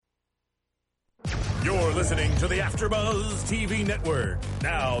You're listening to the AfterBuzz TV Network,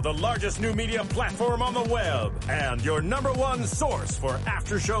 now the largest new media platform on the web, and your number one source for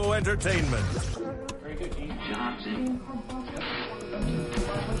after-show entertainment. Very good, Keith Johnson.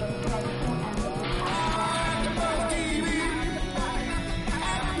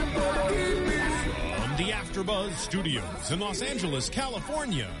 The AfterBuzz Studios in Los Angeles,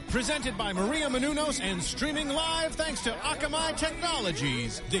 California. Presented by Maria Menounos and streaming live thanks to Akamai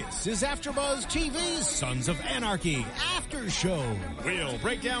Technologies. This is AfterBuzz TV's Sons of Anarchy After Show. We'll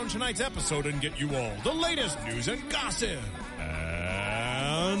break down tonight's episode and get you all the latest news and gossip.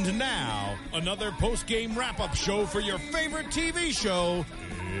 And now, another post-game wrap-up show for your favorite TV show.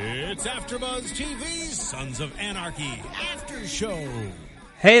 It's AfterBuzz TV's Sons of Anarchy After Show.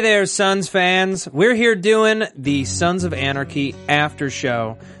 Hey there, Sons fans. We're here doing the Sons of Anarchy After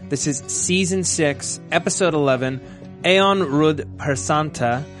Show. This is Season 6, Episode 11, Aeon Rud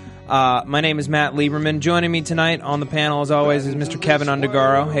Persanta. My name is Matt Lieberman. Joining me tonight on the panel, as always, is Mr. Kevin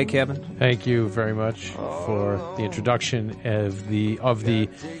Undergaro. Hey, Kevin. Thank you very much for the introduction of the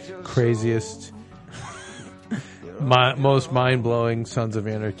craziest, most mind-blowing Sons of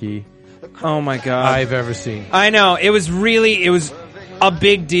Anarchy Oh, my God. I've ever seen. I know. It was a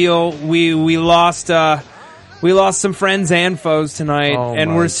big deal. We lost some friends and foes tonight,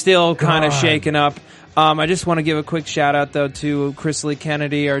 and we're still kind of shaken up. I just want to give a quick shout out though to Chris Lee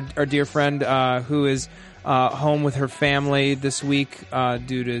Kennedy, our dear friend, who is home with her family this week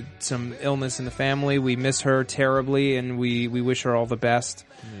due to some illness in the family. We miss her terribly, and we wish her all the best.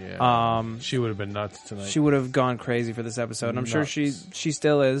 Yeah. She would have been nuts tonight. She would have gone crazy for this episode. And I'm sure she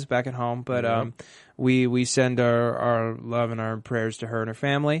still is back at home, but we send our love and our prayers to her and her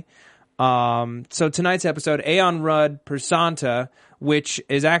family. So tonight's episode, Aeon Rud Persanta, which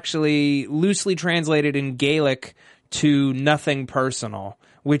is actually loosely translated in Gaelic to Nothing Personal,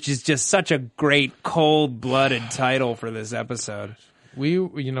 which is just such a great cold-blooded title for this episode.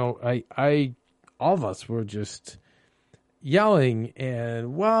 I all of us were just yelling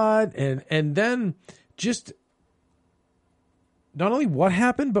and what and then just not only what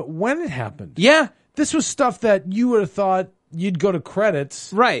happened, but when it happened. Yeah. This was stuff that you would have thought you'd go to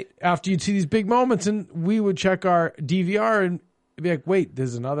credits right after you'd see these big moments, and we would check our DVR and be like, wait,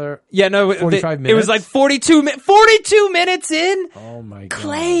 there's another 45 minutes? It was like 42 minutes in. Oh, my God.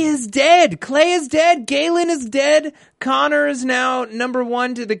 Clay is dead. Galen is dead. Connor is now number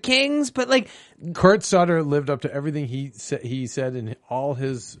one to the Kings. But, like... Kurt Sutter lived up to everything he said in all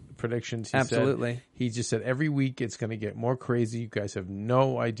his predictions. Absolutely. He just said every week it's going to get more crazy. You guys have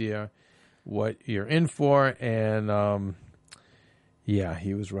no idea what you're in for, and yeah,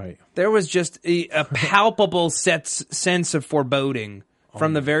 he was right. There was just a palpable sense of foreboding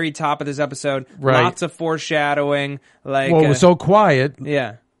from the very top of this episode. Right. Lots of foreshadowing. It was so quiet.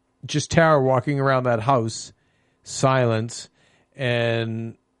 Yeah. Just Tara walking around that house, silence,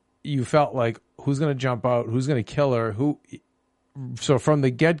 and you felt like, who's going to jump out? Who's going to kill her? So from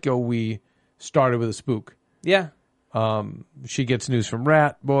the get-go, we started with a spook. Yeah. She gets news from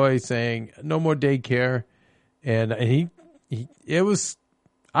Rat Boy saying no more daycare, and I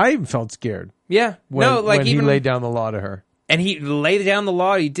even felt scared. Yeah, when he laid down the law to her, and he laid down the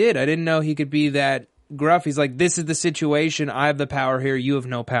law. He did. I didn't know he could be that gruff. He's like, "This is the situation. I have the power here. You have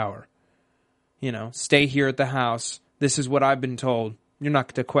no power. Stay here at the house. This is what I've been told. You're not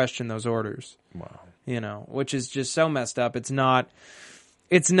to question those orders." Wow. Which is just so messed up. It's not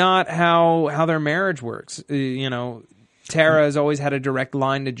how their marriage works. Tara has always had a direct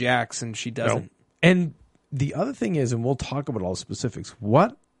line to Jax, and she doesn't. No. And the other thing is, and we'll talk about all the specifics,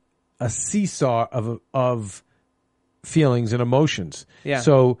 what a seesaw of feelings and emotions. Yeah.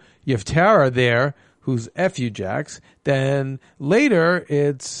 So you have Tara there, who's F you, Jax. Then later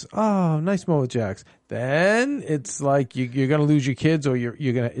it's, oh, nice moment with Jax. Then it's like you're going to lose your kids, or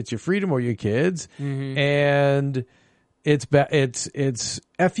it's your freedom or your kids. Mm-hmm. And it's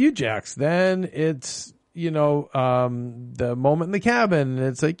F you, Jax. Then it's, the moment in the cabin, and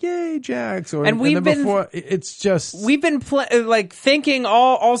it's like, yay, Jax. It's just, we've been thinking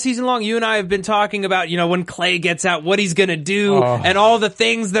all season long. You and I have been talking about, when Clay gets out, what he's gonna do, and all the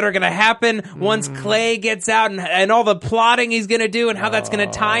things that are gonna happen once Clay gets out, and all the plotting he's gonna do, and how that's gonna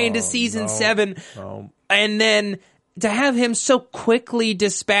tie into season 7. And then to have him so quickly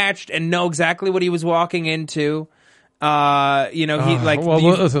dispatched and know exactly what he was walking into. Listen,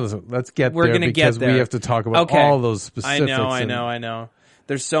 let's get we're there gonna because get there. we have to talk about all those specifics. I know.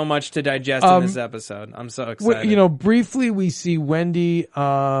 There's so much to digest in this episode. I'm so excited. Briefly we see Wendy.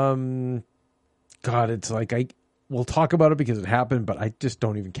 God, it's like we'll talk about it because it happened, but I just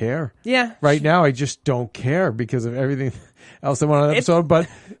don't even care. Yeah. Right now, I just don't care because of everything else I want on the episode. But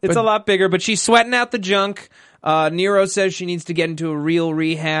it's a lot bigger, but she's sweating out the junk. Nero says she needs to get into a real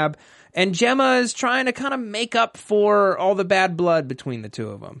rehab. And Gemma is trying to kind of make up for all the bad blood between the two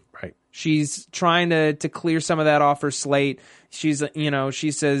of them. Right. She's trying to clear some of that off her slate. She's,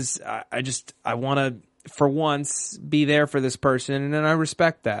 she says, I want to, for once, be there for this person, and I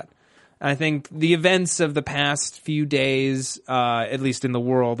respect that. I think the events of the past few days, at least in the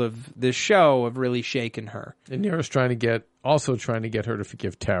world of this show, have really shaken her. And Nero's trying to get her to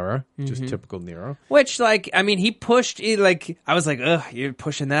forgive Tara, just typical Nero. Which, he pushed, I was like, ugh, you're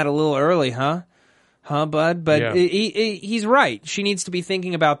pushing that a little early, huh? Huh, bud? But he's right. She needs to be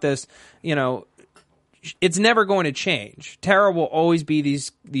thinking about this, it's never going to change. Tara will always be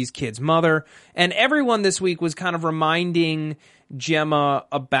these kids' mother. And everyone this week was kind of reminding Gemma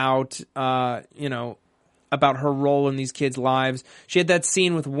about her role in these kids' lives. She had that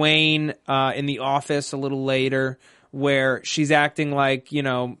scene with Wayne in the office a little later where she's acting like,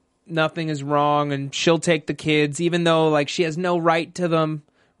 nothing is wrong and she'll take the kids even though she has no right to them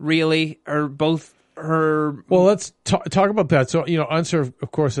really, or both her. Well, let's talk about that. So, Unser,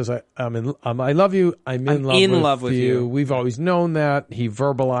 of course, says, I love you. I'm in love with you. We've always known that. He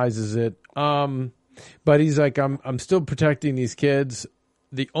verbalizes it. But he's like, I'm still protecting these kids.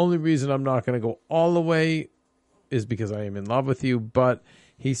 The only reason I'm not going to go all the way is because I am in love with you. But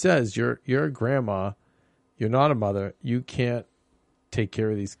he says, you're a grandma. You're not a mother. You can't take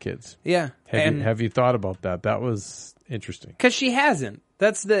care of these kids. Yeah. Have you thought about that? That was interesting. Because she hasn't.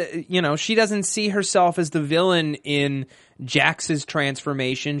 That's she doesn't see herself as the villain in Jax's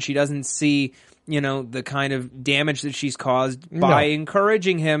transformation. She doesn't see, the kind of damage that she's caused by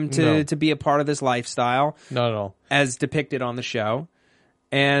encouraging him to be a part of this lifestyle. Not at all. As depicted on the show.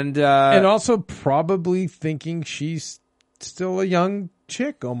 And also probably thinking she's still a young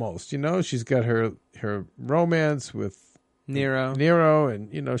chick almost, She's got her romance with Nero,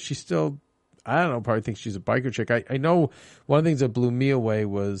 and, she's still, I don't know, probably thinks she's a biker chick. I know one of the things that blew me away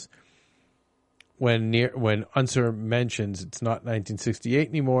was when Unser mentions it's not 1968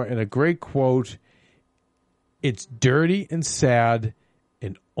 anymore, and a great quote, it's dirty and sad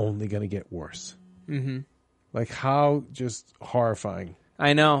and only going to get worse. Mm-hmm. How just horrifying.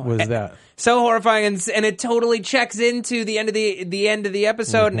 I know. Was that so horrifying, and it totally checks into the end of the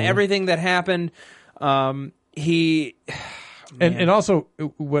episode and everything that happened. And also,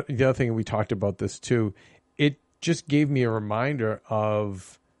 what the other thing we talked about this too, it just gave me a reminder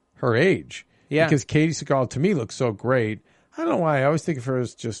of her age. Yeah, because Katie Seagal to me looks so great. I don't know why I always think of her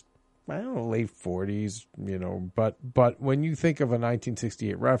as just late 40s, But when you think of a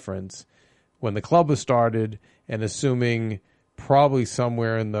 1968 reference, when the club was started, and assuming probably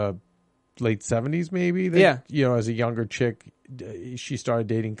somewhere in the late 70s, maybe. As a younger chick, she started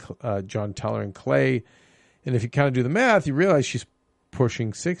dating John Teller and Clay. And if you kind of do the math, you realize she's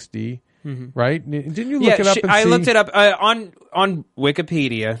pushing 60, right? Didn't you look it up? I looked it up on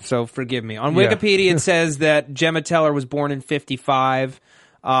Wikipedia, so forgive me. On Wikipedia, it says that Gemma Teller was born in 55,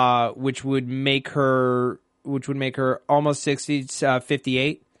 which would make her almost 60,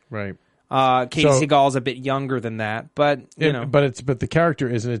 58. Right. Katie Seagal's a bit younger than that, but but the character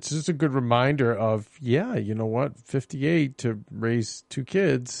isn't. It's just a good reminder of 58 to raise two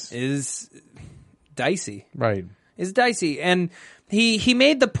kids is dicey, right? Is dicey, and he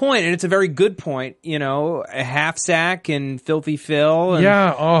made the point, and it's a very good point. A Half Sack and Filthy Phil, and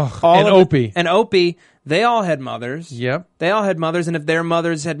Opie. They all had mothers. Yep. They all had mothers, and if their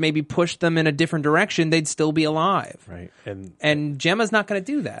mothers had maybe pushed them in a different direction, they'd still be alive. Right. And Gemma's not going to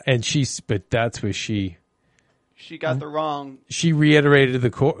do that. And but that's where she got the wrong. She reiterated the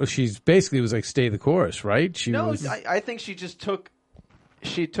course. She's basically was like, stay the course, right? I think she just took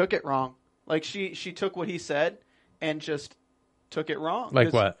it wrong. She took what he said and just took it wrong.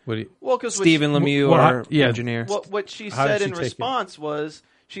 Like what? Because Stephen Lemieux, our engineer. What she said in response was,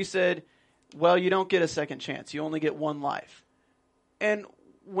 she said, well, you don't get a second chance. You only get one life. And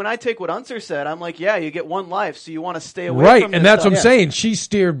when I take what Unser said, I'm like, yeah, you get one life, so you want to stay away from this Right, and that's stuff. what I'm saying. She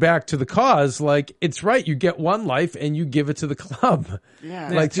steered back to the cause. It's right. You get one life, and you give it to the club. Yeah,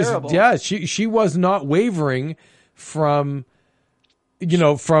 that's terrible. She was not wavering from...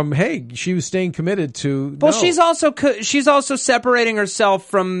 she was staying committed to. Well, she's also separating herself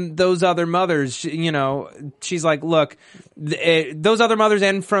from those other mothers. She's like, look, those other mothers,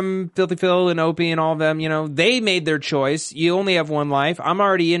 and from Filthy Phil and Opie and all of them. They made their choice. You only have one life. I'm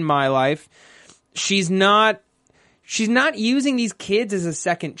already in my life. She's not she's not using these kids as a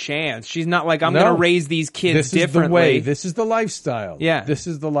second chance. She's not like, I'm going to raise these kids differently. This is the way. This is the lifestyle. Yeah. This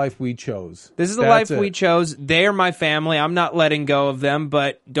is the life we chose. This is the life we chose. They're my family. I'm not letting go of them,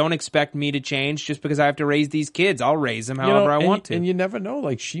 but don't expect me to change just because I have to raise these kids. I'll raise them however I want to. And you never know.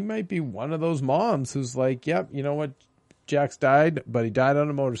 Like, she might be one of those moms who's like, yep, you know what? Jax died, but he died on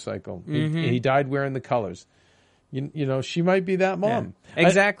a motorcycle. He died wearing the colors. You know, she might be that mom. Yeah.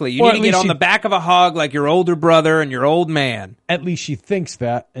 Exactly. You need to get on the back of a hog like your older brother and your old man. At least she thinks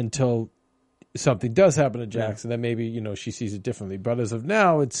that until something does happen to Jax, and then maybe, you know, she sees it differently. But as of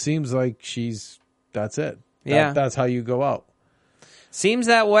now, it seems like that's it. That's how you go out. Seems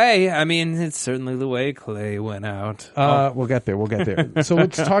that way. I mean, it's certainly the way Clay went out. We'll get there. So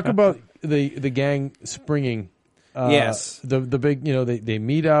let's talk about the gang springing. Yes. The big, you know, they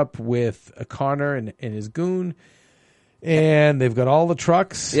meet up with Connor and his goon. And they've got all the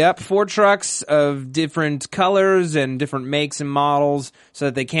trucks. Yep, 4 trucks of different colors and different makes and models so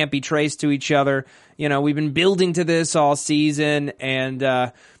that they can't be traced to each other. You know, we've been building to this all season, and,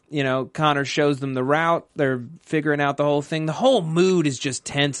 you know, Connor shows them the route. They're figuring out the whole thing. The whole mood is just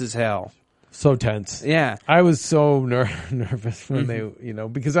tense as hell. So tense. Yeah. I was so nervous when they, you know,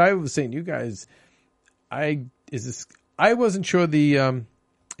 because I was saying, you guys, I wasn't sure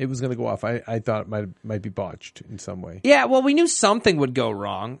it was going to go off. I thought it might be botched in some way. Yeah, well, we knew something would go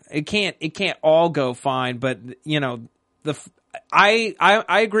wrong. It can't all go fine, but you know, I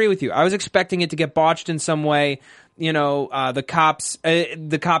agree with you. I was expecting it to get botched in some way. You know, the cops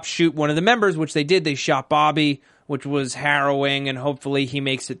shoot one of the members, which they did. They shot Bobby, which was harrowing, and hopefully he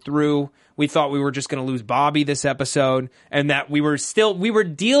makes it through. We thought we were just going to lose Bobby this episode, and that we were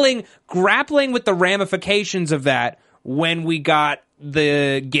grappling with the ramifications of that when we got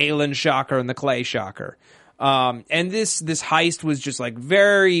the Galen shocker and the Clay shocker. And this heist was just like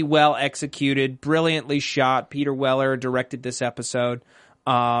very well executed, brilliantly shot. Peter Weller directed this episode.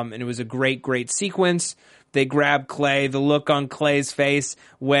 And it was a great sequence. They grab Clay, the look on Clay's face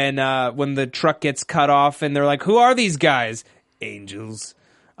when the truck gets cut off, and they're like, who are these guys? Angels.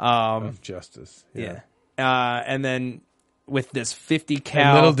 Of justice. Yeah. And then with this 50 cal.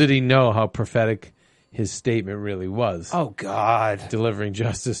 And little did he know how prophetic his statement really was. Oh, God. Delivering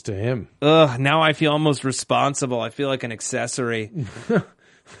justice to him. Ugh, now I feel almost responsible. I feel like an accessory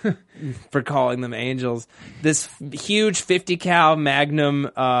for calling them angels. This huge 50 cal Magnum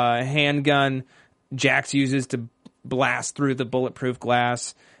handgun Jax uses to blast through the bulletproof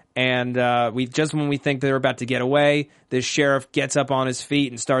glass. And when we think they're about to get away, this sheriff gets up on his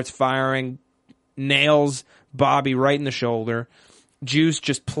feet and starts firing, nails Bobby right in the shoulder. Juice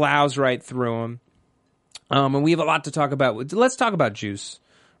just plows right through him. And we have a lot to talk about. Let's talk about Juice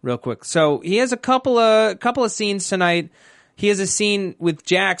real quick. So he has a couple of scenes tonight. He has a scene with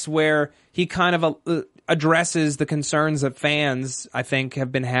Jax where he kind of addresses the concerns that fans, I think,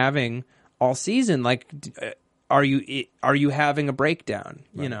 have been having all season. Like, are you having a breakdown?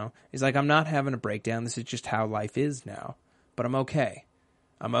 Right. You know, he's like, I'm not having a breakdown. This is just how life is now. But I'm okay.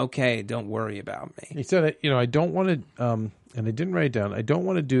 I'm okay. Don't worry about me. He said, you know, I don't want to, and I didn't write it down. I don't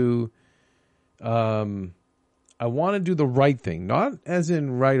want to do, I want to do the right thing, not as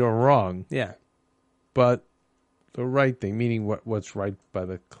in right or wrong. Yeah. But the right thing, meaning what's right by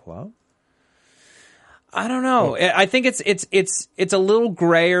the club? I don't know. I think it's a little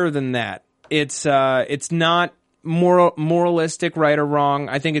grayer than that. It's not moralistic, right or wrong.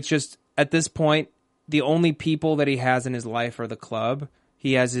 I think it's just, at this point, the only people that he has in his life are the club.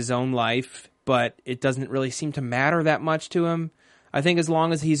 He has his own life, but it doesn't really seem to matter that much to him. I think as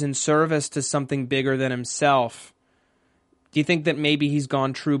long as he's in service to something bigger than himself. Do you think that maybe he's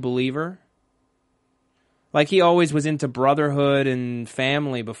gone true believer? Like, he always was into brotherhood and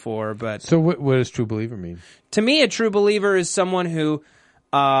family before, but... So what does true believer mean? To me, a true believer is someone who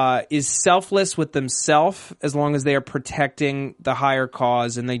is selfless with themselves as long as they are protecting the higher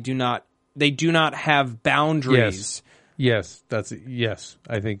cause, and they do not have boundaries. Yes,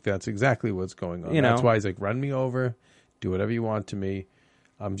 I think that's exactly what's going on. That's why he's like, run me over, do whatever you want to me.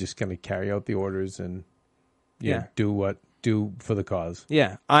 I'm just going to carry out the orders and do for the cause.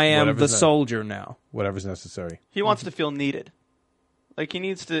 Yeah, I am the soldier now. Whatever's necessary. He wants to feel needed. Like, he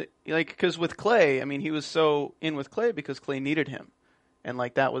needs to, like, because with Clay, I mean, he was so in with Clay because Clay needed him. And,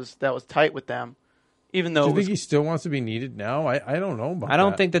 like, that was tight with them. Even though... Do you think he still wants to be needed now? I don't know about that. I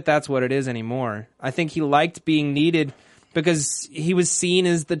don't think that that's what it is anymore. I think he liked being needed because he was seen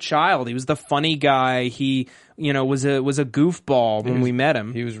as the child. He was the funny guy. He, was a goofball when we met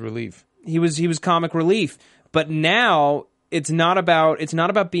him. He was relief. He was comic relief. But now not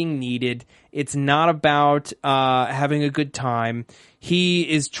about being needed. It's not about having a good time. He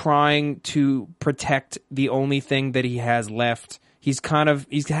is trying to protect the only thing that he has left. He's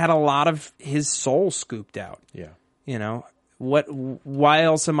had a lot of his soul scooped out. Yeah. You know, why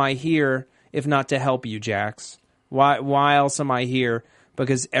else am I here if not to help you, Jax? Why else am I here?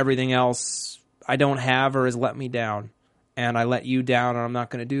 Because everything else I don't have or has let me down. And I let you down, and I'm not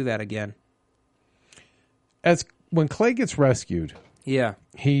going to do that again. When Clay gets rescued, yeah,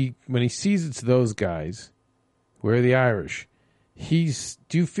 when he sees it's those guys, we're the Irish. Do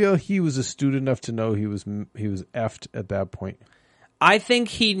you feel he was astute enough to know he was effed at that point? I think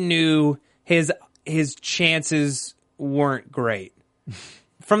he knew his chances weren't great.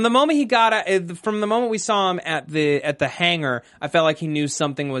 From the moment we saw him at the hangar, I felt like he knew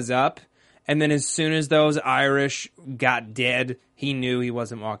something was up. And then as soon as those Irish got dead, he knew he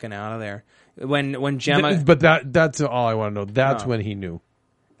wasn't walking out of there. When Gemma, but that's all I want to know. That's when he knew.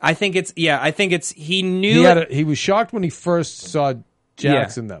 I think he knew. He was shocked when he first saw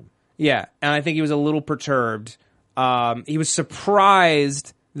Jax and them. Yeah, and I think he was a little perturbed. He was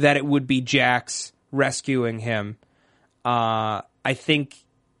surprised that it would be Jax rescuing him. I think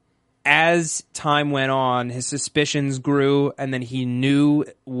as time went on, his suspicions grew, and then he knew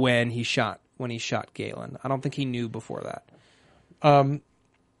when he shot Galen. I don't think he knew before that.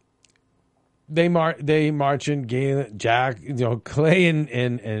 They march in. Galen, Jack, Clay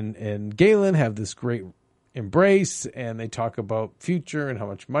and Galen have this great embrace, and they talk about future and how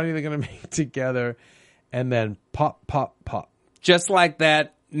much money they're going to make together, and then pop, pop, pop, just like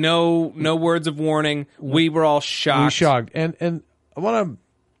that. No words of warning. We were all shocked. And I want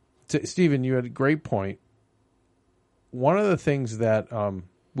to, Stephen, you had a great point. One of the things that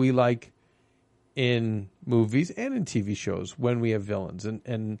we like in movies and in TV shows when we have villains,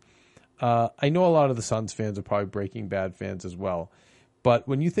 and I know a lot of the Suns fans are probably Breaking Bad fans as well, but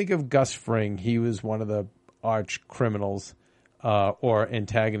when you think of Gus Fring, he was one of the arch criminals or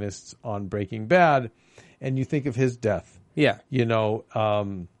antagonists on Breaking Bad, and you think of his death. Yeah.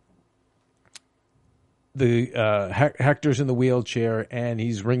 Hector's in the wheelchair, and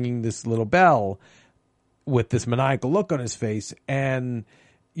he's ringing this little bell with this maniacal look on his face, and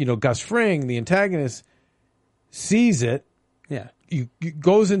Gus Fring, the antagonist, sees it. Yeah, he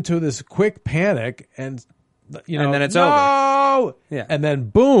goes into this quick panic, and and then it's over. Yeah, and then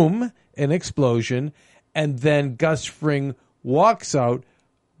boom, an explosion, and then Gus Fring walks out,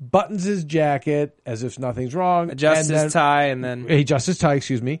 buttons his jacket as if nothing's wrong, adjusts his tie, and then he adjusts his tie.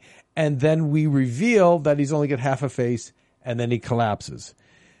 Excuse me. And then we reveal that he's only got half a face, and then he collapses.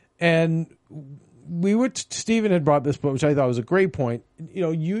 And Stephen had brought this book, which I thought was a great point.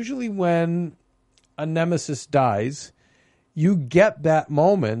 Usually when a nemesis dies, you get that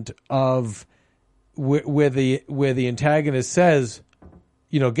moment of where the antagonist says,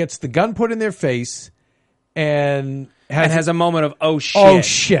 gets the gun put in their face, and has a moment of oh shit, oh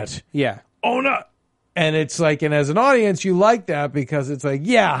shit, yeah, oh no. And it's like, and as an audience, you like that because it's like,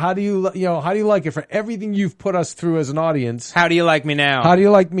 yeah, how do you like it for everything you've put us through as an audience? How do you like me now? How do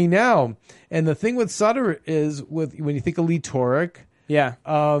you like me now? And the thing with Sutter is when you think of Lee Torek, yeah,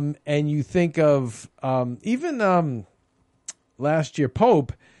 and you think of even last year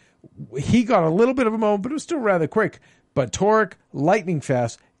Pope, he got a little bit of a moment, but it was still rather quick. But Torek, lightning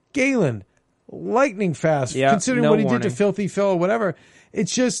fast. Galen, lightning fast. Yeah, considering what he did to Filthy Phil or whatever.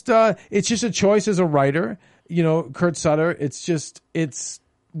 It's just a choice as a writer, Kurt Sutter.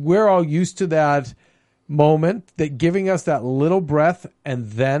 We're all used to that moment, that giving us that little breath and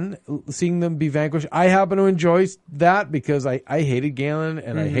then seeing them be vanquished. I happen to enjoy that because I hated Galen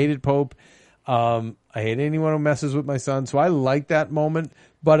and I hated Pope. I hate anyone who messes with my son. So I like that moment.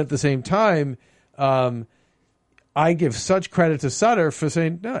 But at the same time, I give such credit to Sutter for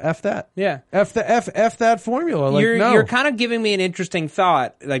saying, no, F that. Yeah. F that formula. Like, you're kind of giving me an interesting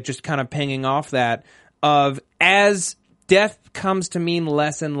thought, like just kind of pinging off that, of as death comes to mean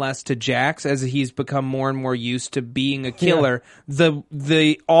less and less to Jax, as he's become more and more used to being a killer,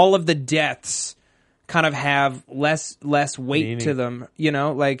 the all of the deaths kind of have less weight meaning to them,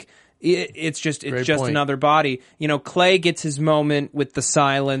 like it's just Great point. another body. Clay gets his moment with the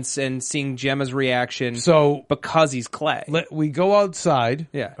silence and seeing Gemma's reaction. So because he's Clay, we go outside.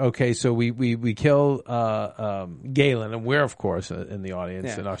 Yeah. Okay. So we kill Galen, and we're of course in the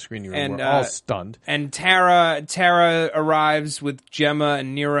audience in our screening room. And, we're all stunned. And Tara arrives with Gemma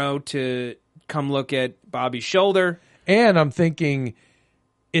and Nero to come look at Bobby's shoulder. And I'm thinking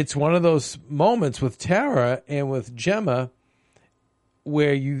it's one of those moments with Tara and with Gemma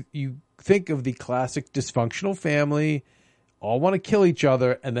where you think of the classic dysfunctional family, all want to kill each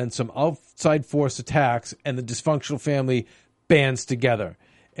other, and then some outside force attacks, and the dysfunctional family bands together.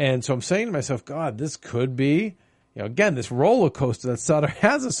 And so I'm saying to myself, God, this could be, again, this roller coaster that Sutter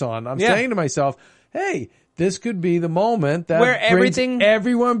has us on. I'm saying to myself, hey, this could be the moment that where brings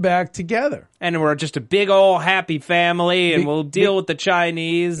everyone back together. And we're just a big old happy family, and we'll deal with the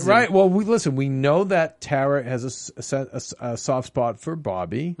Chinese. Right. Well, we know that Tara has a soft spot for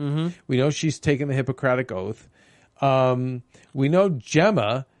Bobby. Mm-hmm. We know she's taken the Hippocratic Oath. We know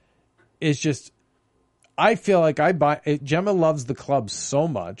Gemma is just... I feel like Gemma loves the club so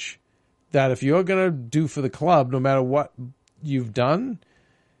much that if you're going to do for the club, no matter what you've done,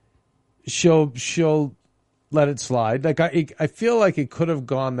 she'll let it slide. Like I feel like it could have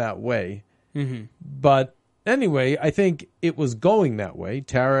gone that way. Mm-hmm. But anyway, I think it was going that way.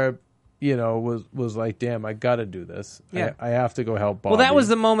 Tara, was like, damn, I got to do this. Yeah. I have to go help Bobby. Well, that was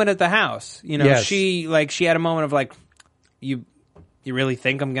the moment at the house. Yes. She had a moment of like, you really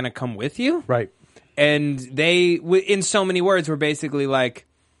think I'm going to come with you? Right. And they, in so many words, were basically like,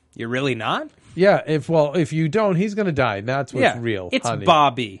 "You're really not." Yeah. If you don't, he's going to die. And that's what's real. It's honey.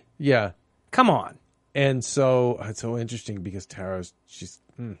 Bobby. Yeah. Come on. And so it's so interesting because Tara's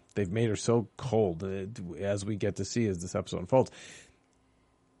they've made her so cold as we get to see as this episode unfolds.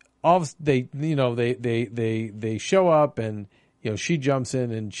 They show up and she jumps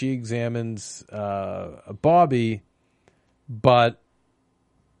in and she examines Bobby, but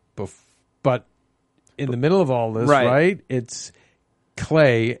in the middle of all this, right? It's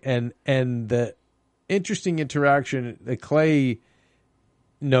Clay and the interesting interaction that Clay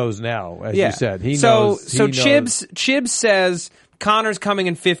knows now, as you said. He knows. So Chibs says Connor's coming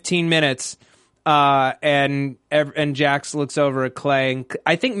in 15 minutes, and Jax looks over at Clay. And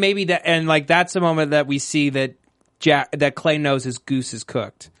I think maybe that, and like that's the moment that we see that that Clay knows his goose is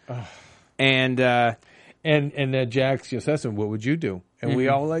cooked, and Jax just says, "What would you do?" And we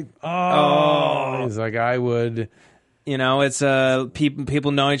all like, oh, he's like, I would. It's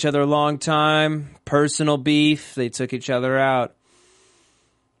people know each other a long time, personal beef. They took each other out.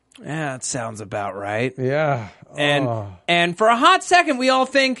 Yeah, that sounds about right. Yeah. And for a hot second, we all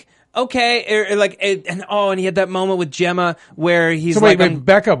think, okay, and he had that moment with Gemma where he's wait,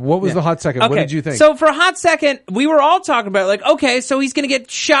 back up. What was the hot second? Okay. What did you think? So for a hot second, we were all talking about like, okay, so he's going to get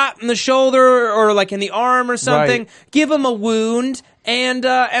shot in the shoulder or like in the arm or something. Right. Give him a wound, and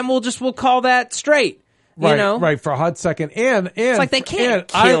we'll call that straight. Right, for a hot second, and it's like they can't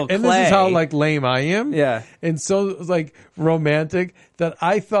kill Clay. And this is how like lame I am. Yeah, and so it was like romantic that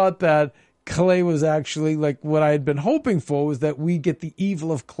I thought that Clay was actually like what I had been hoping for was that we get the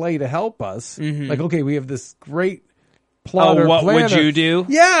evil of Clay to help us. Mm-hmm. Like, okay, we have this great plotter. What planner. Would you do?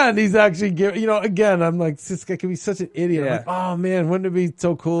 Yeah, and he's actually giving. Again, I'm like, this guy can be such an idiot. Yeah. I'm like, oh man, wouldn't it be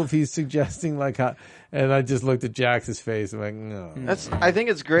so cool if he's suggesting like how. And I just looked at Jax's face. I'm like, no. I think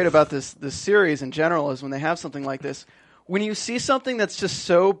it's great about this series in general is when they have something like this. When you see something that's just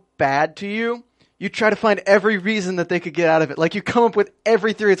so bad to you, you try to find every reason that they could get out of it. Like you come up with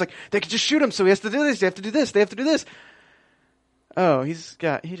every theory. It's like they could just shoot him, so he has to do this. They have to do this. They have to do this. Oh, he just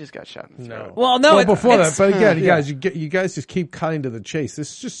got shot in the throat. No. Well, no. Before that, but again, you guys just keep cutting to the chase.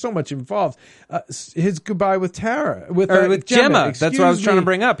 There's just so much involved. His goodbye with Tara, with Gemma. That's what I was trying to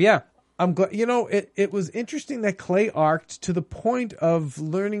bring up. Yeah. I'm glad, it was interesting that Clay arced to the point of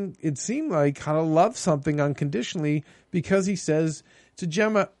learning, it seemed like, how to love something unconditionally because he says to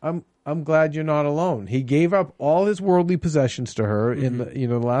Gemma, I'm glad you're not alone. He gave up all his worldly possessions to her in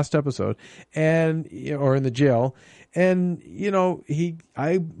the last episode or in the jail. And,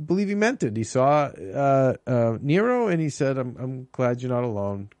 I believe he meant it. He saw Nero and he said, I'm glad you're not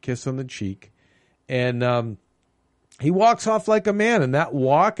alone. Kiss on the cheek. And, he walks off like a man, and that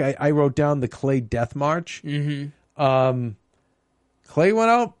walk, I wrote down the Clay death march. Mm-hmm. Clay went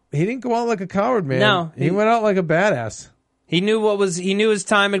out. He didn't go out like a coward, man. No, he went out like a badass. He knew his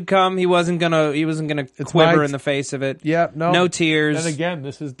time had come. He wasn't gonna quiver in the face of it. Yeah, no tears. And again,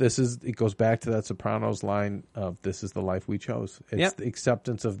 this is it goes back to that Sopranos line of "This is the life we chose." It's the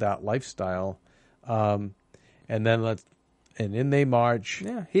acceptance of that lifestyle, and then And in they march.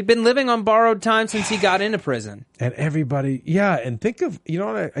 Yeah, he'd been living on borrowed time since he got into prison. And everybody, and think of,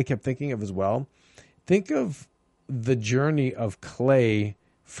 what I kept thinking of as well? Think of the journey of Clay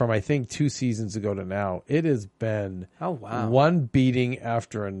from, I think, 2 seasons ago to now. It has been one beating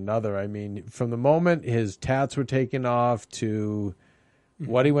after another. I mean, from the moment his tats were taken off to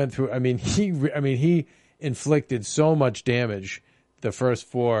what he went through. I mean, he inflicted so much damage the first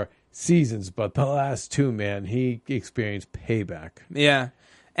 4 seasons, but the last 2, man, he experienced payback. Yeah,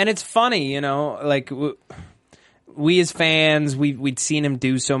 and it's funny, like we as fans, we'd seen him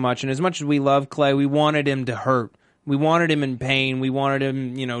do so much, and as much as we love Clay, we wanted him to hurt We wanted him in pain. We wanted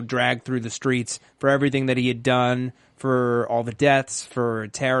him, dragged through the streets for everything that he had done, for all the deaths, for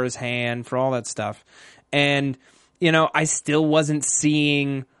Tara's hand, for all that stuff. And, I still wasn't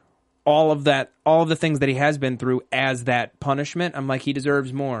seeing all of the things that he has been through as that punishment. I'm like, he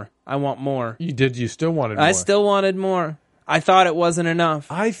deserves more. I want more. You still wanted more? I still wanted more. I thought it wasn't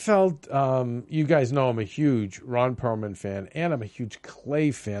enough. I felt, you guys know I'm a huge Ron Perlman fan, and I'm a huge Clay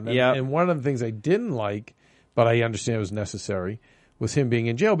fan. And one of the things I didn't like, but I understand it was necessary, was him being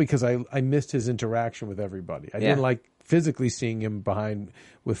in jail because I missed his interaction with everybody. I didn't like physically seeing him behind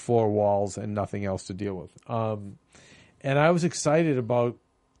with four walls and nothing else to deal with. And I was excited about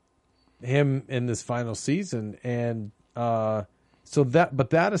him in this final season. And but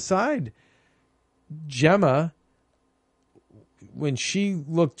that aside, Gemma, when she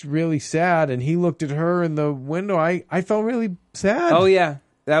looked really sad and he looked at her in the window, I felt really sad. Oh, yeah.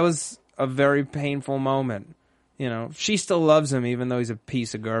 That was a very painful moment. She still loves him even though he's a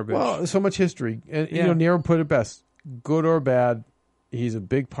piece of garbage. Well, so much history. And, Nero put it best. Good or bad, he's a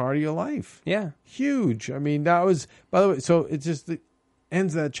big part of your life. Yeah. Huge. I mean, that was, by the way, so it just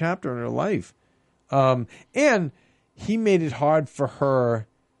ends that chapter in her life. And he made it hard for her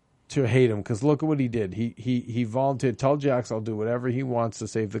to hate him because look at what he did. He volunteered. Tell Jax I'll do whatever he wants to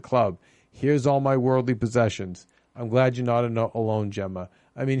save the club. Here's all my worldly possessions. I'm glad you're not alone, Gemma.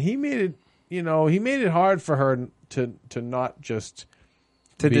 I mean, he made it. He made it hard for her to not just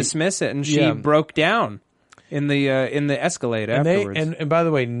dismiss it, and she broke down in the Escalade afterwards. And by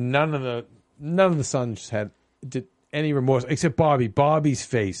the way, none of the sons did any remorse except Bobby. Bobby's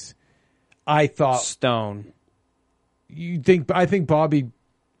face, I thought stone. I think Bobby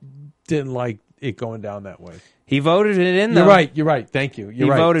didn't like it going down that way. He voted it in, though. You're right. Thank you. He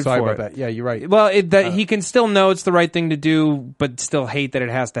voted Sorry for about that. Yeah, you're right. Well, he can still know it's the right thing to do, but still hate that it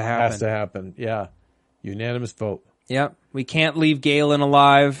has to happen. Has to happen, yeah. Unanimous vote. Yep. We can't leave Galen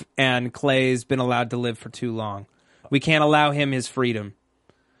alive, and Clay's been allowed to live for too long. We can't allow him his freedom.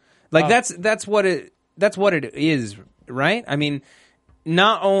 Like, that's what it is, right? I mean,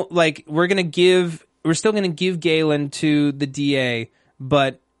 we're still going to give Galen to the DA,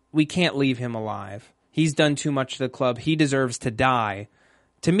 but we can't leave him alive. He's done too much to the club. He deserves to die.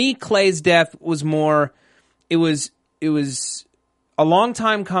 To me, Clay's death was more, it was a long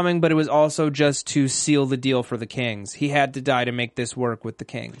time coming, but it was also just to seal the deal for the Kings. He had to die to make this work with the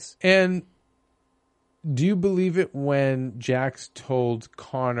Kings. And do you believe it when Jax told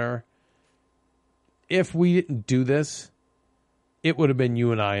Connor, if we didn't do this, it would have been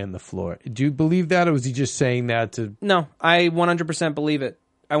you and I on the floor? Do you believe that, or was he just saying that to... No, I 100% believe it.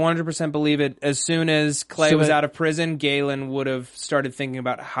 I 100% believe it. As soon as Clay was out of prison, Galen would have started thinking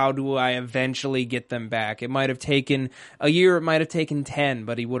about how do I eventually get them back. It might have taken a year, it might have taken 10,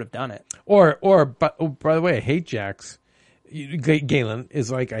 but he would have done it. But by the way, I hate Jax. Galen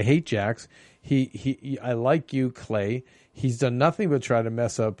is like, I hate Jax. I like you, Clay. He's done nothing but try to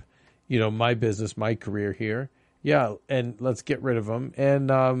mess up, my business, my career here. Yeah, and let's get rid of him.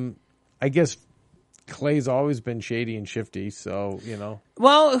 And I guess Clay's always been shady and shifty, so,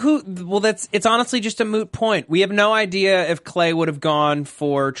 Well, it's honestly just a moot point. We have no idea if Clay would have gone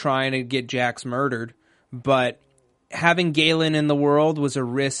for trying to get Jax murdered, but having Galen in the world was a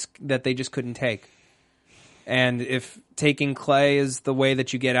risk that they just couldn't take. And if taking Clay is the way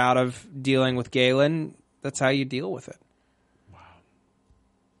that you get out of dealing with Galen, that's how you deal with it. Wow.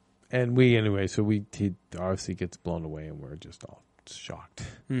 And so he obviously gets blown away, and we're just all shocked.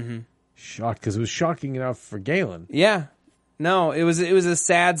 Mm-hmm. Shocked, because it was shocking enough for Galen. Yeah. No, it was a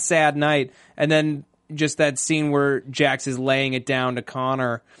sad, sad night. And then just that scene where Jax is laying it down to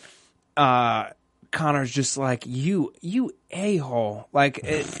Connor. Connor's just like, you a-hole. But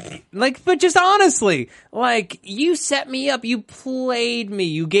just honestly, you set me up. You played me.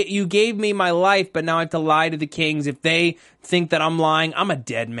 You gave me my life, but now I have to lie to the Kings. If they think that I'm lying, I'm a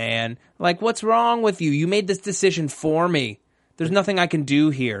dead man. What's wrong with you? You made this decision for me. There's nothing I can do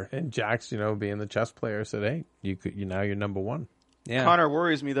here. And Jax, being the chess player, said, "Hey, you're number one." Yeah. Connor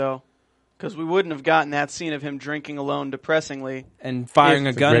worries me though, because we wouldn't have gotten that scene of him drinking alone, depressingly, and firing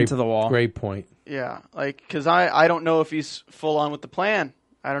a gun into the wall. Great point. Yeah, because I don't know if he's full on with the plan.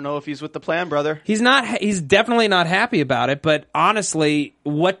 I don't know if he's with the plan, brother. He's not. He's definitely not happy about it. But honestly,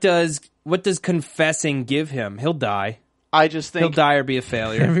 what does confessing give him? He'll die. I just think he'll die or be a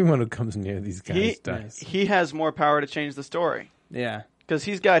failure. Everyone who comes near these guys dies. He has more power to change the story. Yeah, because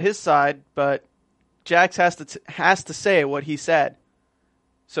he's got his side, but Jax has to say what he said.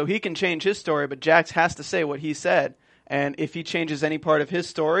 So he can change his story, but Jax has to say what he said. And if he changes any part of his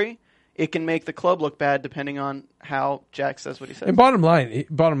story, it can make the club look bad, depending on how Jax says what he says. And bottom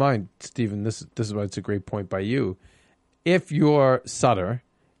line, Stephen, this is why it's a great point by you. if you're Sutter,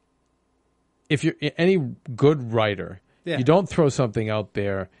 if you're any good writer, you don't throw something out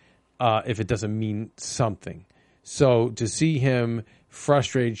there if it doesn't mean something. So to see him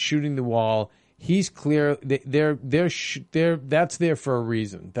frustrated, shooting the wall, he's clear. That's there for a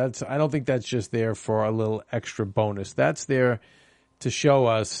reason. I don't think that's just there for a little extra bonus. That's there to show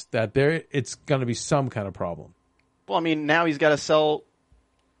us that it's going to be some kind of problem. Well, I mean, now he's got to sell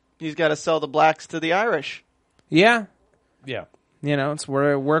the blacks to the Irish. Yeah. Yeah. It's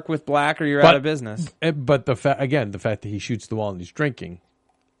where work with black or you're out of business. But the fact that he shoots the wall and he's drinking,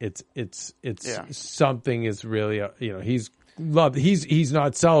 it's something is really he's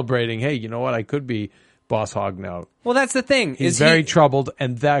not celebrating. Hey, you know what? I could be boss hog now. Well, that's the thing. He's very troubled,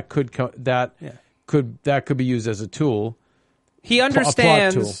 and that could be used as a tool. He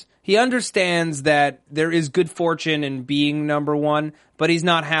understands. He understands that there is good fortune in being number one, but he's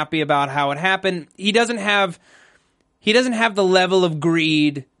not happy about how it happened. He doesn't have the level of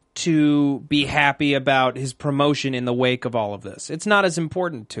greed to be happy about his promotion in the wake of all of this. It's not as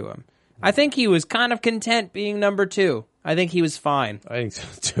important to him. I think he was kind of content being number two. I think he was fine. I think so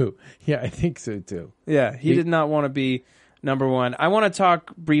too. Yeah, I think so too. Yeah, he did not want to be number one. I want to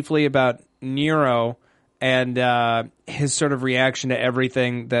talk briefly about Nero and his sort of reaction to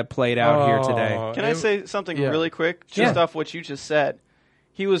everything that played out here today. Can I say something really quick? Just off what you just said.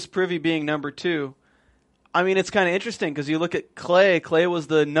 He was privy being number two. I mean, it's kind of interesting because you look at Clay. Clay was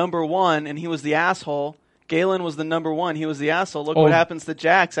the number one, and he was the asshole. Galen was the number one. He was the asshole. Look what happens to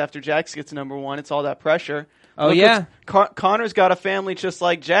Jax after Jax gets number one. It's all that pressure. Connor's got a family just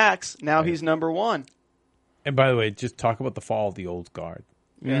like Jax. Now he's number one. And by the way, just talk about the fall of the old guard.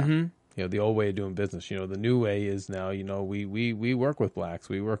 Yeah. Mm-hmm. The old way of doing business. The new way is now, we work with blacks.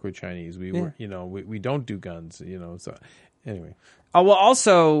 We work with Chinese. We work, we don't do guns, so anyway. Oh, well,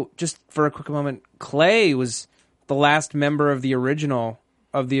 also, just for a quick moment, Clay was the last member of the original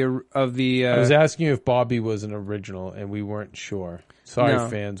of the. I was asking you if Bobby was an original, and we weren't sure. Sorry,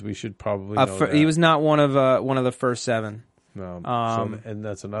 fans. We should probably know that. He was not one of the first seven. No, and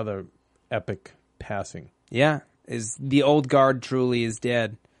that's another epic passing. Yeah, is the old guard truly is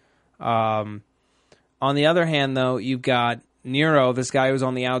dead. On the other hand, though, you've got Nero, this guy who's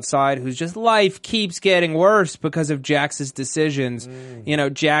on the outside, who's just life keeps getting worse because of Jax's decisions.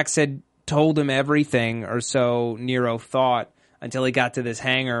 Jax had told him everything, or so Nero thought, until he got to this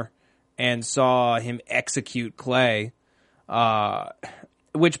hangar and saw him execute Clay.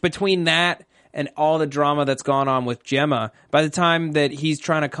 Which between that and all the drama that's gone on with Gemma, by the time that he's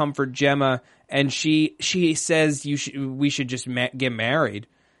trying to comfort Gemma and she says we should just get married,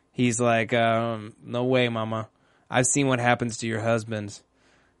 he's like, no way, Mama. I've seen what happens to your husbands.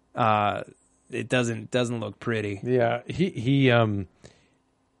 It doesn't look pretty. Yeah, he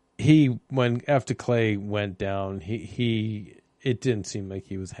when after Clay went down, it didn't seem like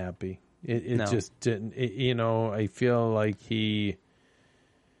he was happy. It just didn't. I feel like we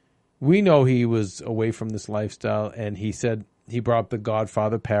know he was away from this lifestyle, and he said he brought up the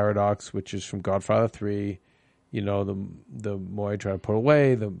Godfather paradox, which is from Godfather 3. The more I try to put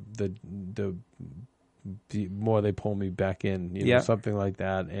away, the more they pull me back in. Something like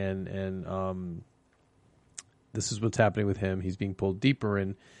that. And this is what's happening with him. He's being pulled deeper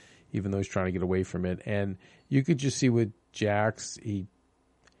in, even though he's trying to get away from it. And you could just see with Jax, he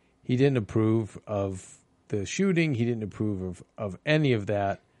didn't approve of the shooting. He didn't approve of any of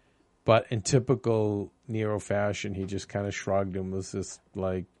that. But in typical Nero fashion, he just kind of shrugged and was just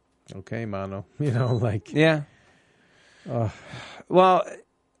like, okay, mano. Yeah. Well,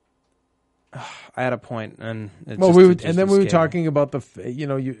 I had a point, and we were talking about we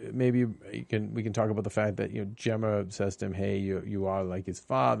can talk about the fact that Gemma says to him, "Hey, you are like his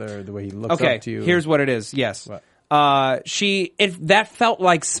father." The way he looks up to you. Here's what it is. Yes, what? That felt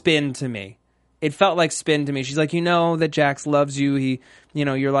like spin to me. It felt like spin to me. She's like, that Jax loves you.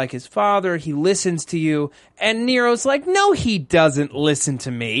 You're like his father. He listens to you. And Nero's like, no, he doesn't listen to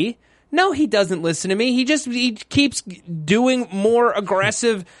me. No, he doesn't listen to me. He keeps doing more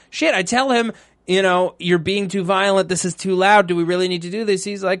aggressive shit. I tell him, you're being too violent. This is too loud. Do we really need to do this?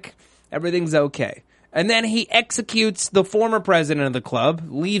 He's like, everything's okay. And then he executes the former president of the club,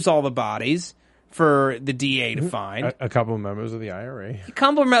 leaves all the bodies for the DA to find. A couple of members of the IRA.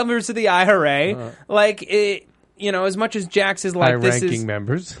 As much as Jax is like, this is high-ranking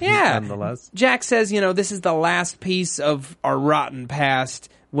members. Yeah. Nonetheless. Jax says, this is the last piece of our rotten past.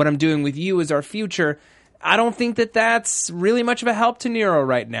 What I'm doing with you is our future. I don't think that that's really much of a help to Nero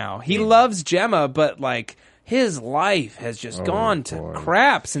right now. He loves Gemma, but his life has just gone to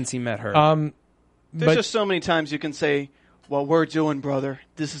crap since he met her. There's just so many times you can say, what we're doing, brother.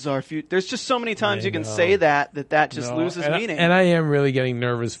 This is our future. There's just so many times you can say that just loses meaning. And I am really getting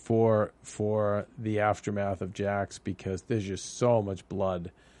nervous for the aftermath of Jax, because there's just so much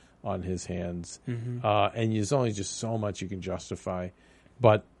blood on his hands. And there's only just so much you can justify.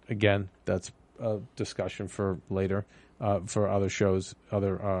 But again, that's a discussion for later, for other shows,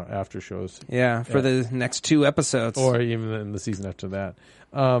 other after shows. Yeah, for the next 2 episodes. Or even in the season after that.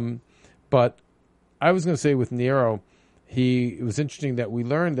 But I was going to say with Nero, it was interesting that we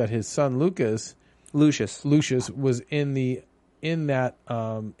learned that his son Lucius was in the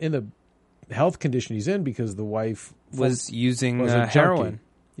health condition he's in because the wife was using heroin.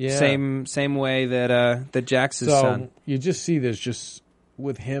 Yeah. Same way that Jax's son. You just see there's just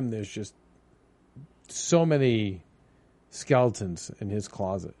just so many skeletons in his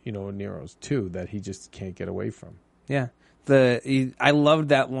closet, in Nero's too, that he just can't get away from. Yeah. I loved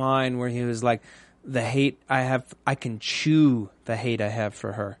that line where he was like, the hate I have, I can chew the hate I have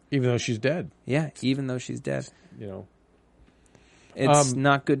for her. Even though she's dead. Yeah, even though she's dead. It's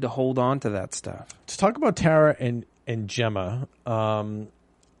not good to hold on to that stuff. Let's talk about Tara and Gemma.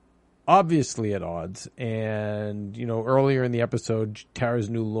 Obviously at odds. And, earlier in the episode, Tara's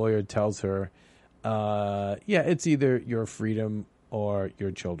new lawyer tells her, it's either your freedom or your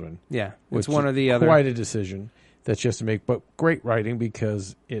children. Yeah, it's one or the other. Quite a decision that she has to make, but great writing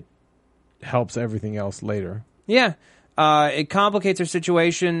because it helps everything else later. Yeah. It complicates her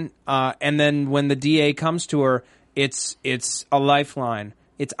situation, and then when the DA comes to her, it's a lifeline.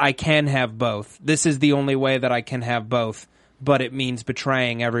 It's, I can have both. This is the only way that I can have both, but it means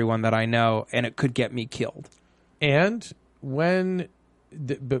betraying everyone that I know, and it could get me killed. And when,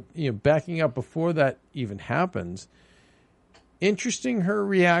 backing up before that even happens, interesting her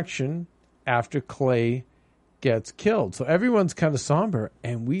reaction after Clay gets killed. So everyone's kind of somber,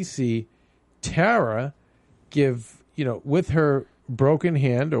 and we see Tara give, with her broken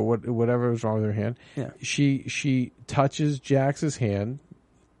hand or whatever is wrong with her hand, she touches Jax's hand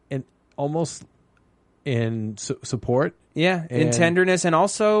and almost in support. Yeah, in tenderness, and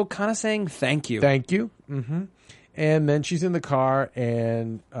also kind of saying thank you. Thank you. Mm-hmm. And then she's in the car,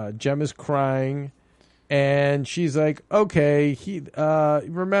 and Gemma's crying, and she's like, okay,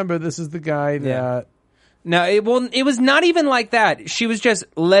 remember, this is the guy that... No, it was not even like that. She was just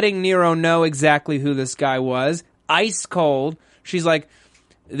letting Nero know exactly who this guy was. Ice cold. She's like,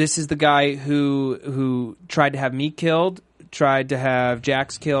 this is the guy who tried to have me killed, tried to have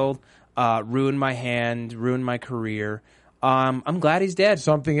Jax killed, ruined my hand, ruined my career. I'm glad he's dead.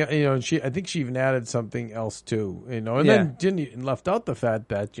 Something, I think she even added something else too, then didn't left out the fact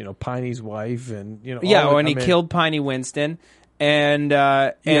that, Piney's wife and, he killed Piney Winston. And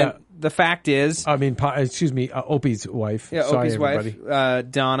the fact is, Opie's wife. Yeah, Sorry, Opie's everybody.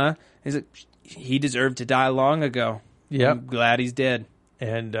 wife, Donna. He deserved to die long ago. Yeah, I'm glad he's dead.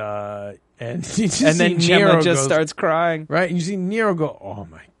 And then Gemma just starts crying. Right, and you see Nero go, "Oh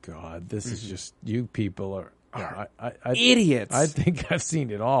my God, this is just you people are idiots." I think I've seen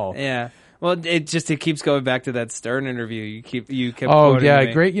it all. Yeah. Well, it keeps going back to that Stern interview. You kept. Oh yeah,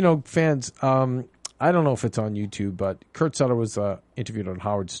 me. Great. Fans. I don't know if it's on YouTube, but Kurt Sutter was interviewed on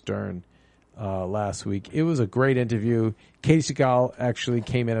Howard Stern last week. It was a great interview. Katie Seagal actually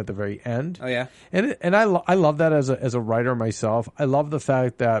came in at the very end. Oh yeah, and I love that as a writer myself. I love the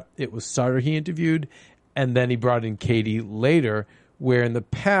fact that it was Sutter he interviewed, and then he brought in Katie later. Where in the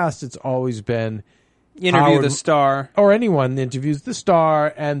past it's always been the star or anyone interviews the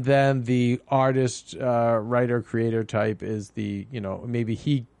star, and then the artist, writer, creator type is the maybe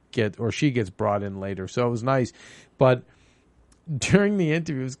he she gets brought in later. So it was nice. But during the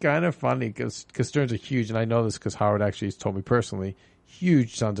interview, it was kind of funny because Stern's a huge, and I know this because Howard actually has told me personally,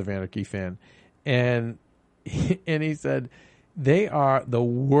 huge Sons of Anarchy fan. And he said, they are the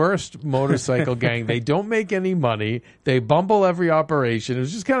worst motorcycle gang. They don't make any money. They bumble every operation. It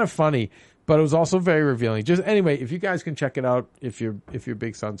was just kind of funny, but it was also very revealing. Just anyway, if you guys can check it out, if you're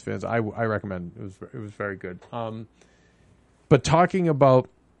big Sons fans, I recommend. It was very good. But talking about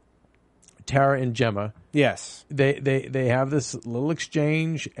Tara and Gemma, yes, they have this little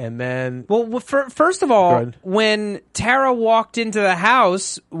exchange, and then first of all, when Tara walked into the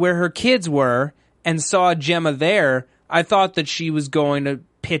house where her kids were and saw Gemma there, I thought that she was going to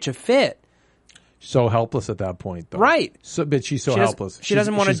pitch a fit. So helpless at that point, though. Right? But she's so helpless. She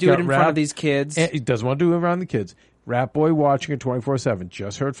doesn't want to do it in front of these kids. It doesn't want to do it around the kids. Rat Boy watching her 24/7.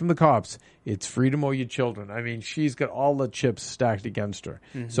 Just heard from the cops. It's freedom or your children. I mean, she's got all the chips stacked against her.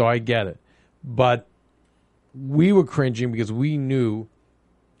 Mm-hmm. So I get it. But we were cringing because we knew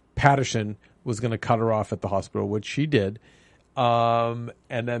Patterson was going to cut her off at the hospital, which she did. And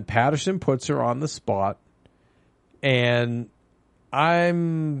then Patterson puts her on the spot, And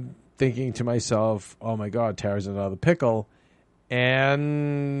I'm thinking to myself, oh my God, Tara's in another pickle.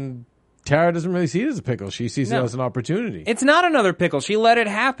 And Tara doesn't really see it as a pickle. She sees it as an opportunity. It's not another pickle. She let it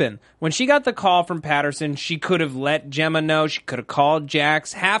happen. When she got the call from Patterson, she could have let Gemma know. She could have called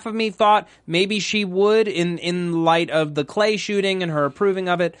Jax. Half of me thought maybe she would in light of the Clay shooting and her approving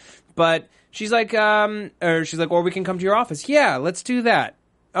of it. But she's like, or we can come to your office. Yeah, let's do that.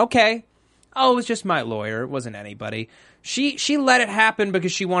 Okay. Oh, it was just my lawyer. It wasn't anybody. She let it happen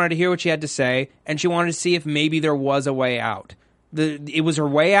because she wanted to hear what she had to say, and she wanted to see if maybe there was a way out. It was her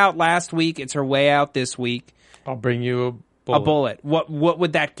way out last week. It's her way out this week. I'll bring you a bullet. What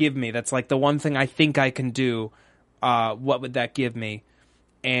would that give me? That's like the one thing I think I can do. What would that give me?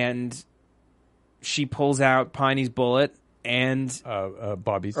 And she pulls out Piney's bullet and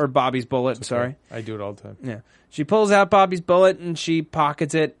Bobby's bullet. Okay. Sorry, I do it all the time. Yeah, she pulls out Bobby's bullet and she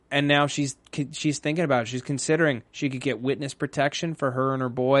pockets it. And now she's thinking about it. She's considering she could get witness protection for her and her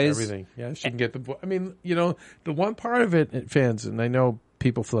boys. Everything. Yeah, she can get the... I mean, the one part of it, fans, and I know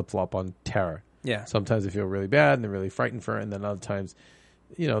people flip-flop on Tara. Yeah. Sometimes they feel really bad and they're really frightened for her, and then other times,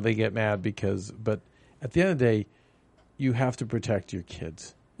 they get mad because... But at the end of the day, you have to protect your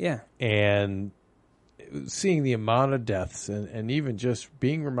kids. Yeah. And seeing the amount of deaths and even just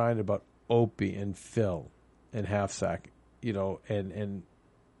being reminded about Opie and Phil and Half Sack, and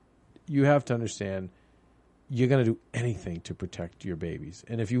you have to understand you're going to do anything to protect your babies.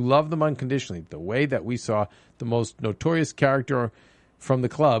 And if you love them unconditionally, the way that we saw the most notorious character from the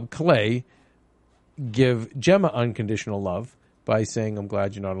club, Clay, give Gemma unconditional love by saying, I'm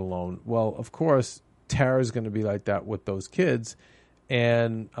glad you're not alone. Well, of course, Tara's going to be like that with those kids.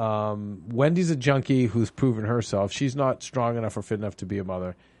 And Wendy's a junkie who's proven herself. She's not strong enough or fit enough to be a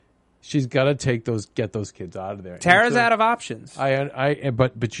mother. She's got to get those kids out of there. Tara's out of options. But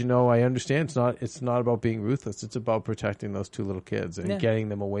I understand it's not about being ruthless. It's about protecting those two little kids and getting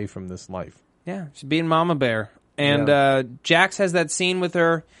them away from this life. Yeah, she's being Mama Bear. And Jax has that scene with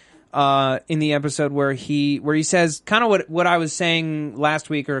her in the episode where he says kind of what I was saying last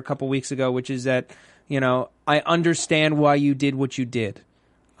week or a couple weeks ago, which is that I understand why you did what you did.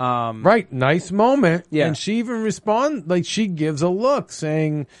 Right, nice moment. Yeah, and she even responds she gives a look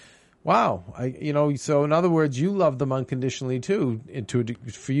saying, wow, so in other words, you love them unconditionally too,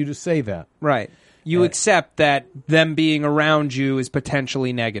 for you to say that. Right. You accept that them being around you is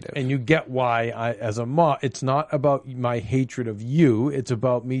potentially negative. And you get why, as a mom, it's not about my hatred of you, it's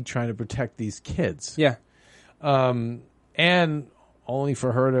about me trying to protect these kids. Yeah. And only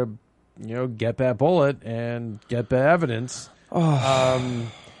for her to, get that bullet and get the evidence.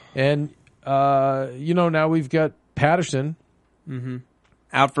 Oh. Now we've got Patterson. Mm-hmm.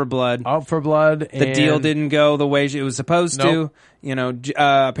 Out for blood. The deal didn't go the way it was supposed to.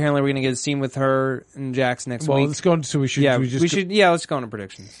 Apparently we're going to get a scene with her and Jax next week. Let's go into... let's go into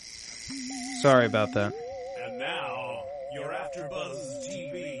predictions. Sorry about that. And now, your AfterBuzz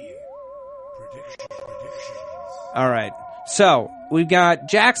TV predictions. All right. So, we've got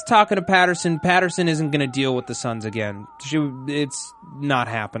Jax talking to Patterson. Patterson isn't going to deal with the Sons again. It's not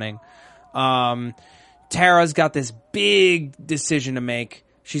happening. Tara's got this big decision to make.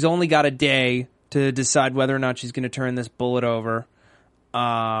 She's only got a day to decide whether or not she's going to turn this bullet over.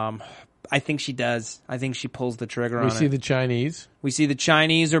 I think she does. I think she pulls the trigger on it. We see the Chinese. We see the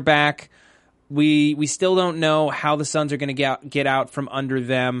Chinese are back. We still don't know how the Sons are going to get out from under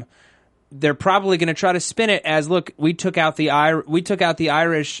them. They're probably going to try to spin it as, look, we took out the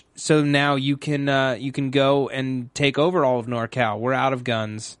Irish, so now you can go and take over all of NorCal. We're out of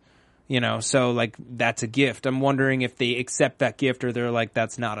guns. So that's a gift. I'm wondering if they accept that gift or they're like,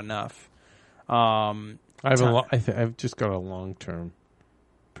 that's not enough. I've just got a long-term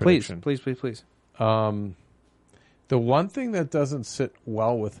prediction. Please. The one thing that doesn't sit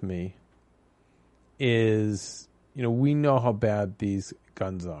well with me is, we know how bad these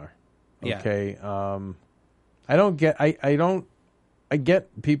guns are. Okay. Yeah. I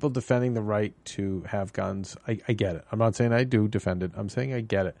get people defending the right to have guns. I get it. I'm not saying I do defend it. I'm saying I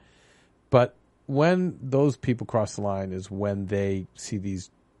get it. But when those people cross the line is when they see these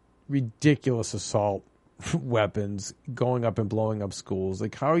ridiculous assault weapons going up and blowing up schools.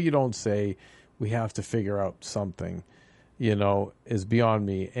 How you don't say we have to figure out something, is beyond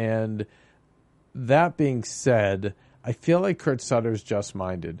me. And that being said, I feel like Kurt Sutter's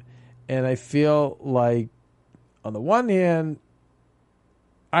just-minded. And I feel like, on the one hand,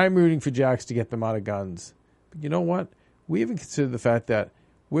 I'm rooting for Jax to get them out of guns. But you know what? We even consider the fact that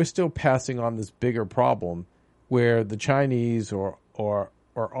we're still passing on this bigger problem where the Chinese or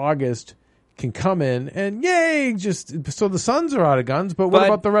August can come in and yay, just so the Suns are out of guns. But what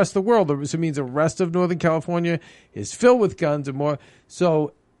about the rest of the world? So it means the rest of Northern California is filled with guns and more.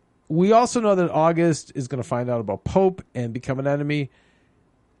 So we also know that August is going to find out about Pope and become an enemy.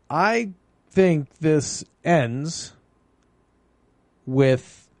 I think this ends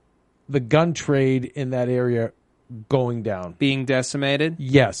with the gun trade in that area going down. Being decimated?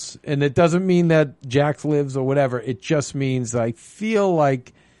 Yes. And it doesn't mean that Jax lives or whatever. It just means that I feel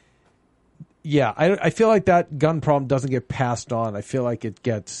like, I feel like that gun problem doesn't get passed on. I feel like it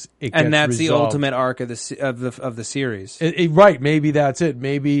gets and that's resolved. The ultimate arc of the series. Right. Maybe that's it.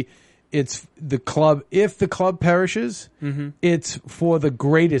 Maybe it's the club. If the club perishes, it's for the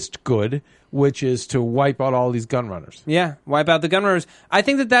greatest good, which is to wipe out all these gun runners. Yeah, wipe out the gun runners. I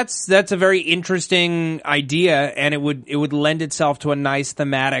think that's a very interesting idea, and it would lend itself to a nice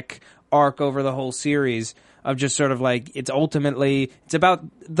thematic arc over the whole series of just sort of like, it's about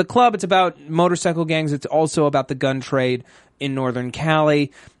the club, it's about motorcycle gangs, it's also about the gun trade in Northern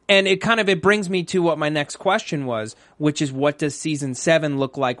Cali. And it brings me to what my next question was, which is, what does season 7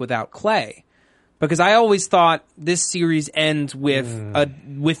 look like without Clay? Because I always thought this series ends with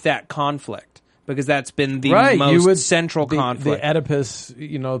that conflict, because that's been the most central conflict. The Oedipus,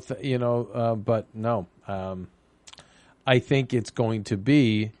 but no. I think it's going to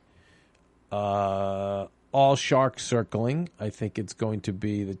be all shark circling. I think it's going to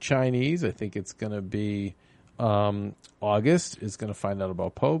be the Chinese. I think it's going to be August is going to find out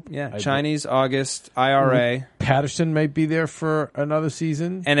about Pope. Yeah, Chinese, August, IRA. Patterson might be there for another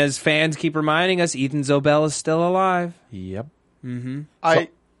season. And as fans keep reminding us, Ethan Zobel is still alive. Yep. Mm-hmm. I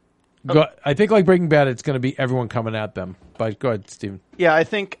think like Breaking Bad, it's going to be everyone coming at them. But go ahead, Steven. Yeah, I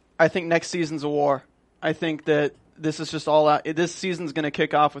think next season's a war. I think that this is just all out. This season's going to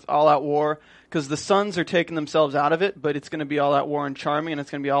kick off with all-out war, because the Suns are taking themselves out of it, but it's going to be all-out war in Charming, and it's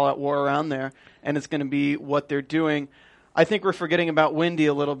going to be all-out war around there, and it's going to be what they're doing. I think we're forgetting about Wendy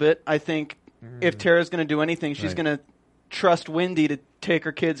a little bit. I think if Tara's going to do anything, she's going to trust Wendy to take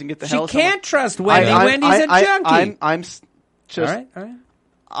her kids and get the hell. She can't trust Wendy. Wendy's a junkie. I'm just. All right.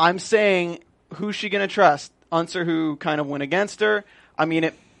 I'm saying, who's she going to trust? Unser, who kind of went against her. I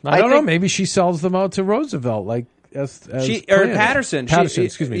mean, I don't know. Maybe she sells them out to Roosevelt, like as Patterson.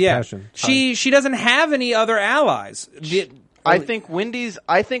 Patterson. She doesn't have any other allies. I think Wendy is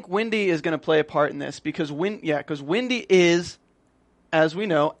going to play a part in this, because Wendy is, as we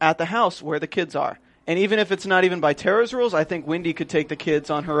know, at the house where the kids are. And even if it's not even by Tara's rules, I think Wendy could take the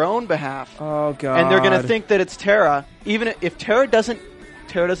kids on her own behalf. Oh, God. And they're going to think that it's Tara. Even if Tara doesn't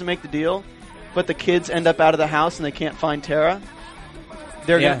make the deal, but the kids end up out of the house and they can't find Tara,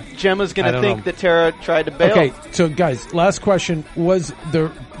 Gemma's going to think that Tara tried to bail. Okay, so guys, last question. Was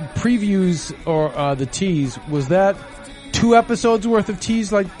the previews or the tease, was that 2 episodes worth of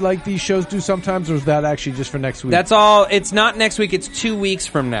tease like these shows do sometimes, or is that actually just for next week? That's all. It's not next week. It's 2 weeks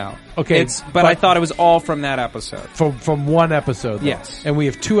from now. Okay. But I thought it was all from that episode. From one episode, though. Yes. And we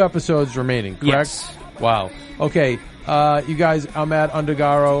have 2 episodes remaining, correct? Yes. Wow. Okay. You guys, I'm at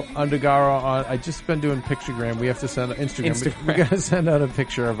Undergaro on. I just been doing Picturegram. We have to send Instagram. We got to send out a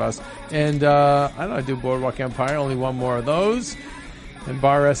picture of us. And I do Boardwalk Empire. Only one more of those. And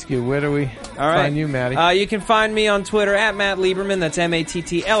Bar Rescue. Where do we find you, Matty? You can find me on Twitter at Matt Lieberman. That's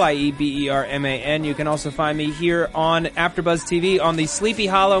MattLieberman. You can also find me here on AfterBuzz TV on the Sleepy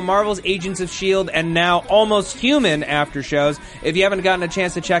Hollow, Marvel's Agents of S.H.I.E.L.D., and now Almost Human after shows. If you haven't gotten a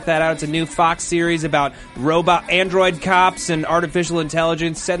chance to check that out, it's a new Fox series about android cops and artificial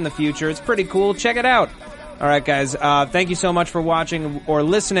intelligence set in the future. It's pretty cool. Check it out. All right, guys. Thank you so much for watching or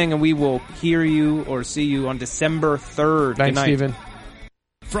listening, and we will hear you or see you on December 3rd. Thanks, Steven.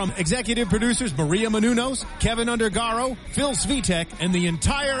 From executive producers Maria Menounos, Kevin Undergaro, Phil Svitek, and the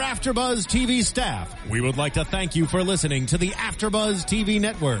entire AfterBuzz TV staff, we would like to thank you for listening to the AfterBuzz TV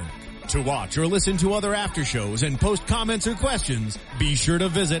network. To watch or listen to other after shows and post comments or questions, be sure to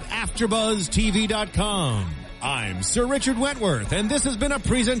visit AfterBuzzTV.com. I'm Sir Richard Wentworth, and this has been a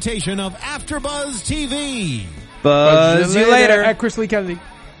presentation of AfterBuzz TV. Buzz you later. At Chris Lee Kennedy.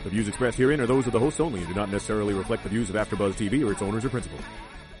 The views expressed herein are those of the hosts only and do not necessarily reflect the views of AfterBuzz TV or its owners or principals.